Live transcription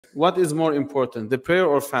what is more important, the prayer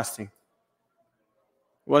or fasting?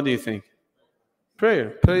 What do you think?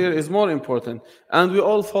 Prayer. Prayer is more important. And we're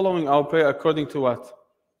all following our prayer according to what?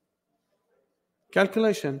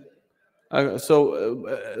 Calculation.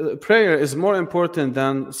 Prayer is more important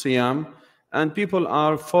than Siyam. And people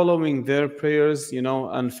are following their prayers,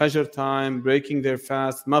 on Fajr time, breaking their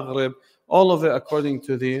fast, Maghrib, all of it according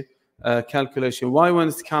to the calculation. Why when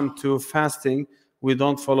it's come to fasting, we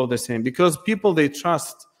don't follow the same? Because people, they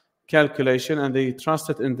trust calculation and they trust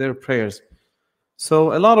it in their prayers.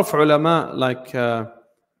 So a lot of ulama like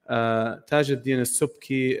Tajuddin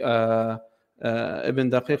al-Subki,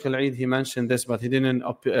 Ibn Daqiq al-Eid, he mentioned this, but he didn't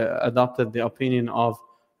adopted the opinion of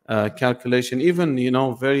calculation. Even,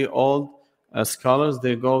 very old scholars,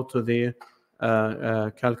 they go to the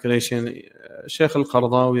calculation. Shaykh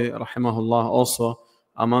al-Qardawi, rahimahullah, also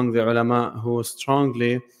among the ulama who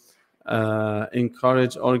strongly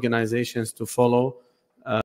encourage organizations to follow